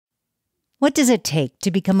What does it take to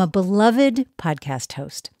become a beloved podcast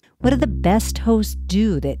host? What do the best hosts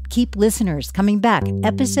do that keep listeners coming back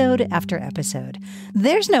episode after episode?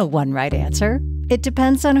 There's no one right answer. It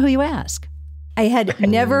depends on who you ask. I had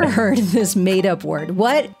never heard this made-up word.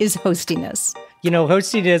 What is hostiness?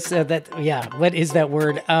 Hostiness, what is that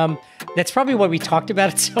word? That's probably why we talked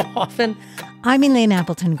about it so often. I'm Elaine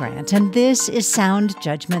Appleton Grant, and this is Sound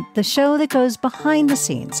Judgment, the show that goes behind the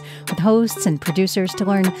scenes with hosts and producers to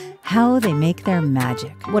learn how they make their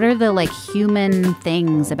magic. What are the human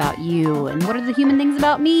things about you, and what are the human things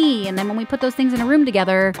about me? And then when we put those things in a room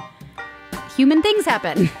together, human things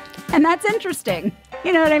happen. And that's interesting.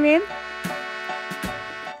 You know what I mean?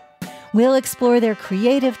 We'll explore their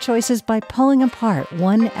creative choices by pulling apart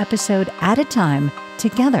one episode at a time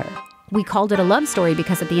together. We called it a love story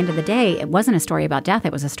because at the end of the day, it wasn't a story about death.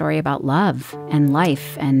 It was a story about love and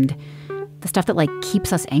life and the stuff that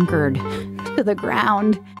keeps us anchored to the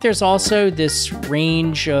ground. There's also this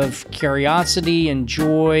range of curiosity and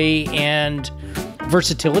joy and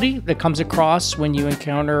versatility that comes across when you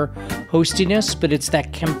encounter hostiness, but it's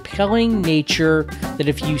that compelling nature that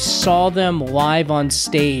if you saw them live on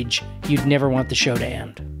stage, you'd never want the show to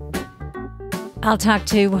end. I'll talk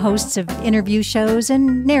to hosts of interview shows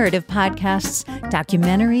and narrative podcasts,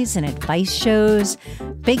 documentaries and advice shows,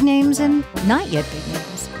 big names and not yet big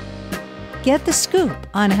names. Get the scoop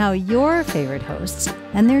on how your favorite hosts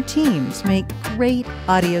and their teams make great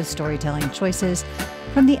audio storytelling choices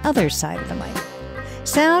from the other side of the mic.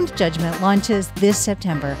 Sound Judgment launches this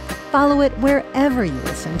September. Follow it wherever you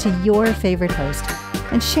listen to your favorite host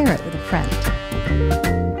and share it with a friend.